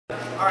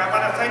All right, I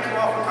want to thank you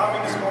all for coming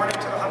this morning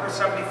to the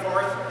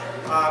 174th.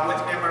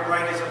 With me on my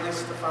right is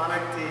Elise Stefanik,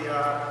 the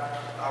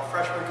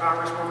freshman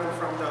congresswoman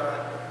from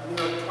the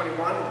New York 21,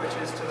 which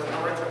is to the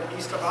north and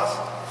east of us.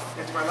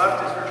 And to my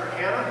left is Richard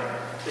Hanna,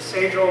 the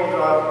sage-old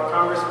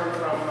congressman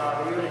from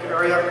the Utica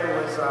area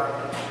who was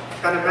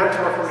kind of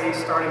mentor for me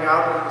starting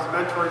out. He was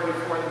mentored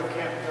before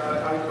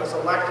I was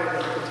elected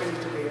and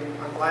continues to be.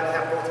 I'm glad to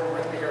have both of them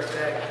with me here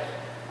today.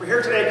 We're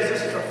here today because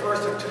this is the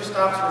first of two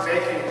stops we're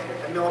making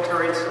at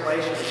military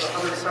installations,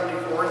 the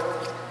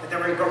 174th, and then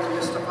we're going to go to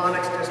Ms.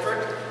 Stefanik's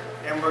district,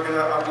 and we're going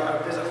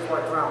to visit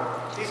Fort Drum.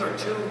 These are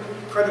two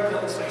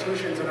critical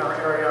institutions in our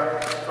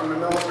area from a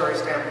military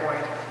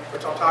standpoint,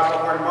 which I'll talk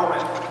about more in a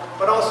moment,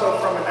 but also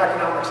from an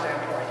economic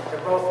standpoint. They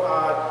both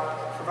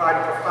provide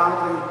a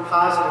profoundly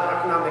positive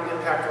economic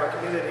impact to our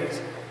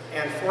communities,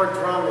 and Fort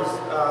Drum is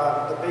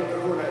the big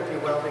kahuna, if you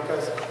will,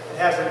 because it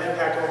has an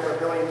impact over $1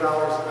 billion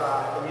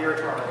a year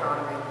to our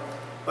economy.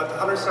 But the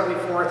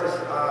 174th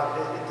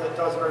it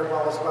does very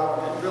well as well,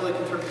 and it really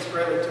contributes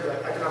greatly to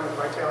the economic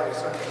vitality of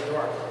Central New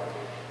York.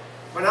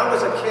 When I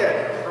was a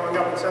kid, growing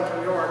up in Central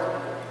New York,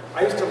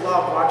 I used to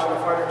love watching the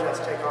fighter jets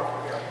take off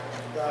from here.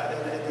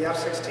 The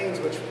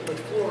F-16s, which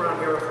flew around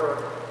here for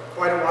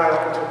quite a while,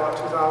 up until about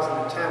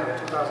 2010 or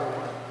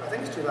 2001. I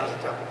think it's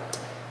 2010.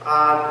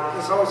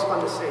 It's always fun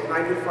to see, and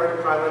I knew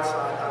fighter pilots.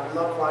 I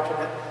loved watching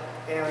it.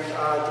 And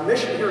the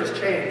mission here has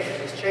changed.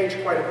 It's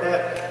changed quite a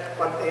bit,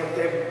 but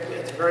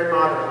it's very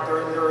modern.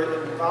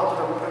 They're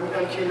involved in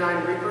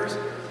MQ-9 Reapers,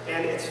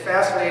 and it's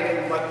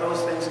fascinating what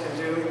those things can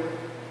do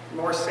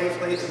more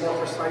safely and more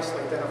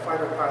precisely than a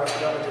fighter pilot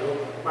would ever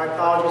do. My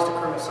apologies to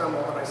Colonel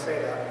Semmel when I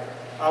say that.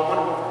 One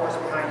of them, of course,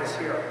 behind us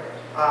here.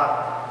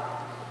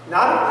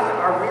 Not only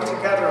are we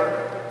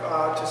together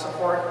to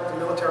support the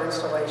military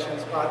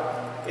installations,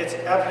 but it's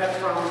evident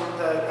from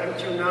the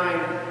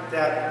MQ-9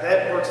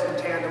 that works in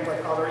tandem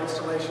with other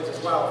installations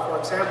as well. For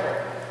example,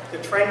 the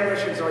training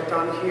missions are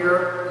done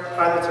here,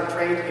 pilots are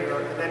trained here,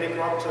 and then they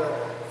go up to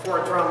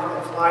Fort Drum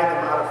and fly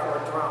them out of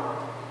Fort Drum.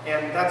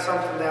 And that's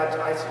something that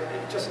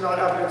just not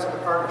evidence of the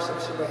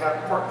partnerships that we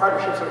have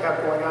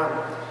going on.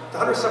 The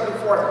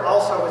 174th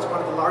also is one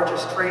of the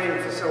largest training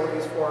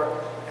facilities for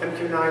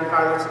MQ-9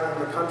 pilots in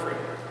the country.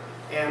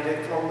 And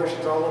they've flown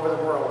missions all over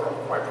the world.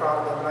 I'm quite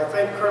proud of them. And I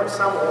thank Colonel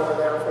Semmel over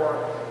there for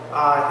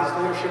his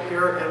leadership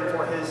here and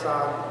for his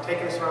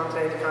taking us around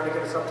today to kind of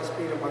get us up to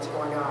speed on what's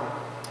going on.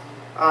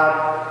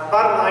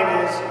 Bottom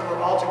line is,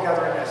 we're all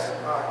together in this.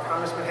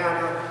 Congressman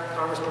Hanna,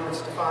 Congresswoman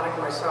Stefanik,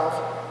 and myself,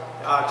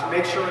 to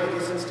make sure that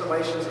these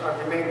installations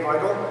remain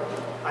vital.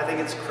 I think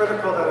it's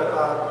critical that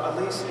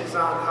Elise is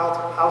on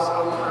House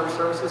Armed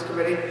Services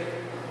Committee,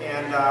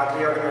 and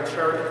we are going to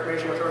share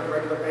information with her on a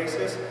regular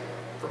basis.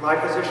 For my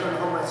position in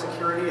Homeland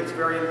Security, it's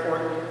very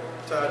important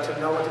to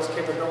know what these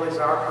capabilities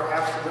are,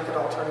 perhaps to look at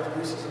alternative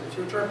uses in the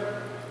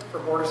future for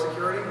border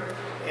security.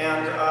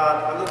 And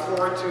I look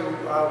forward to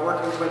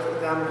working with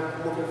them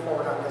moving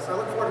forward on this. I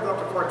look forward to going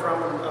to Fort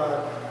Drum in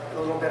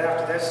a little bit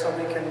after this so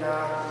we can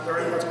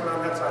learn what's going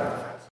on that side of it.